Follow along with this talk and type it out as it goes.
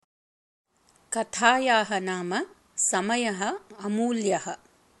कथायाः नाम समयः अमूल्यः।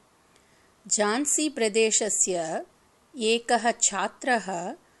 झान्सी-प्रदेशस्य एकः छात्रः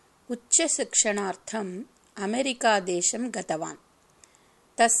उच्चशिक्षणार्थम् अमेरिकादेशं गतवान्।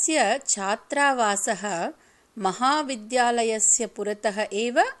 तस्य छात्रावासः महाविद्यालयस्य पुरतः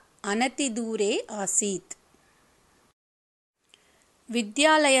एव अनतिदूरे आसीत्।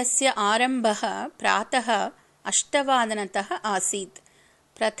 विद्यालयस्य आरम्भः प्रातः 8:00 आसीत्।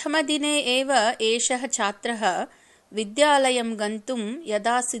 प्रथमदिने एव एषः छात्रः विद्यालयं गन्तुं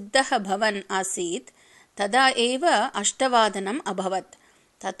यदा सिद्धः भवन् आसीत् तदा एव 8:00 अभवत्।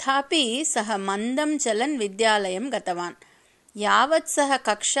 तथापि सः मन्दं चलन् विद्यालयं गतवान्। यावत् सः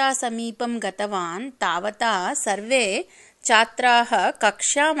कक्षासमीपं गतवान् तावता सर्वे छात्राः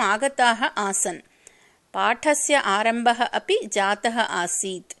कक्षाम् आगताः आसन्। पाठस्य आरम्भः अपि जातः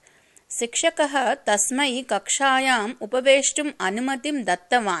आसीत्। शिक्षकः तस्मै कक्षायाम् उपवेष्टुम् अनुमतिं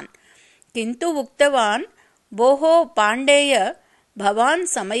दत्तवान्, किन्तु उक्तवान्, भोः पाण्डेय, भवान्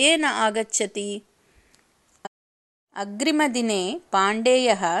समये न आगच्छति। अग्रिमदिने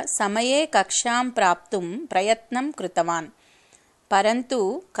पाण्डेयः समये कक्षां प्राप्तुं प्रयत्नं कृतवान्, परन्तु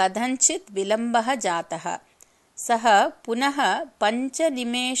कथञ्चित् विलम्बः जातः। सः पुनः 5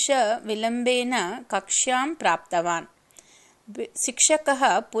 निमेषविलम्बेन कक्षां प्राप्तवान्। शिक्षकः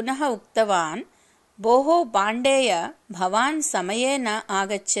पुनः उक्तवान्, भोः पाण्डेय, भवान् समये न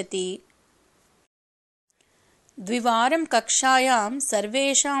आगच्छति। द्विवारं कक्षायां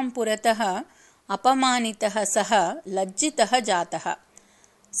सर्वेषां पुरतः अपमानितः सः लज्जितः जातः।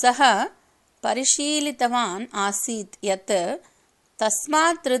 सः परिशीलितवान् आसीत् यत्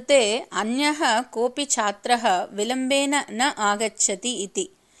तस्मात् ऋते अन्यः कोऽपि छात्रः विलम्बेन न आगच्छति इति।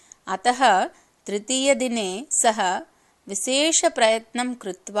 अतः तृतीयदिने सः विशेषप्रयत्नं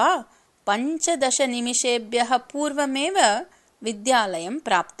कृत्वा 15 निमिषेभ्यः पूर्वमेव विद्यालयं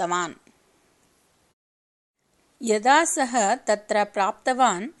प्राप्तवान्। यदा सः तत्र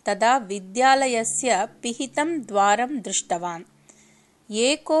प्राप्तवान् तदा विद्यालयस्य पिहितं द्वारं दृष्टवान्।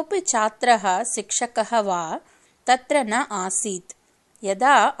 एकोऽपि छात्रः शिक्षकः वा तत्र न आसीत्।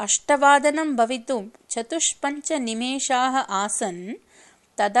 यदा 8:00 भवितुं 45 निमेषाः आसन्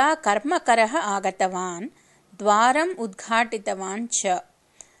तदा कर्मकरः आगतवान्, द्वारम् उद्घाटितवान् च।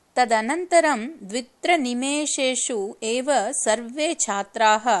 तदनन्तरं 2-3 निमेषेषु एव सर्वे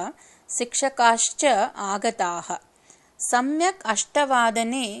छात्राः शिक्षकाश्च आगताः। सम्यक्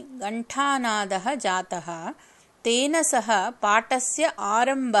 8:00 घण्टानादः जातः। तेन सह पाठस्य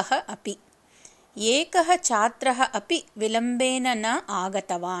आरम्भः अपि। एकः छात्रः अपि विलम्बेन न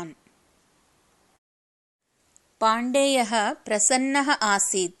आगतवान्। पाण्डेयः प्रसन्नः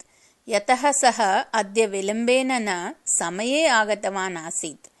आसीत्, यतः सः अद्य विलम्बेन न समये आगतवान्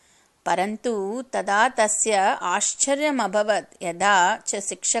आसीत्। परन्तु तदा तस्य आश्चर्यमभवत् यदा च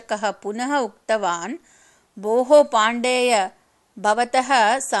शिक्षकः पुनः उक्तवान्, भोः पाण्डेय, भवतः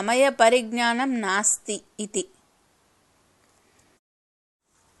समयपरिज्ञानं नास्ति इति।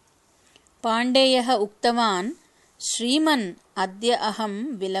 पाण्डेयः उक्तवान्, श्रीमन्, अद्य अहं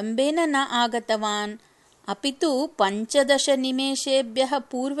विलम्बेन न आगतवान्, अपि तु 15 निमेषेभ्यः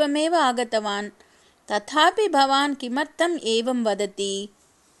पूर्वमेव आगतवान्। तथापि भवान् किमर्थम् एवं वदति?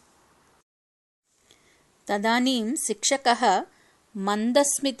 तदानीं शिक्षकः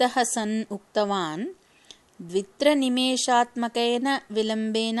मन्दस्मितः सन् उक्तवान्, 2-3 निमेषात्मकेन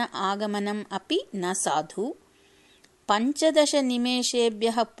विलम्बेन आगमनम् अपि न साधु। 15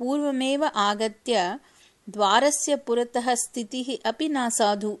 निमेषेभ्यः पूर्वमेव आगत्य द्वारस्य पुरतः स्थितिः अपि न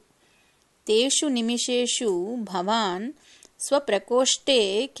साधु। तेषु निमिषेषु भवान् स्वप्रकोष्ठे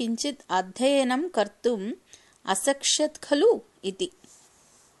किञ्चित् अध्ययनं कर्तुम् अशक्ष्यत् खलु इति।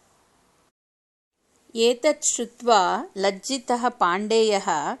 एतत् श्रुत्वा लज्जितः पाण्डेयः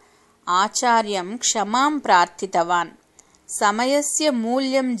आचार्यं क्षमां प्रार्थितवान्। समयस्य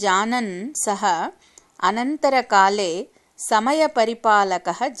मूल्यं जानन् सः अनन्तरकाले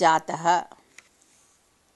समयपरिपालकः जातः।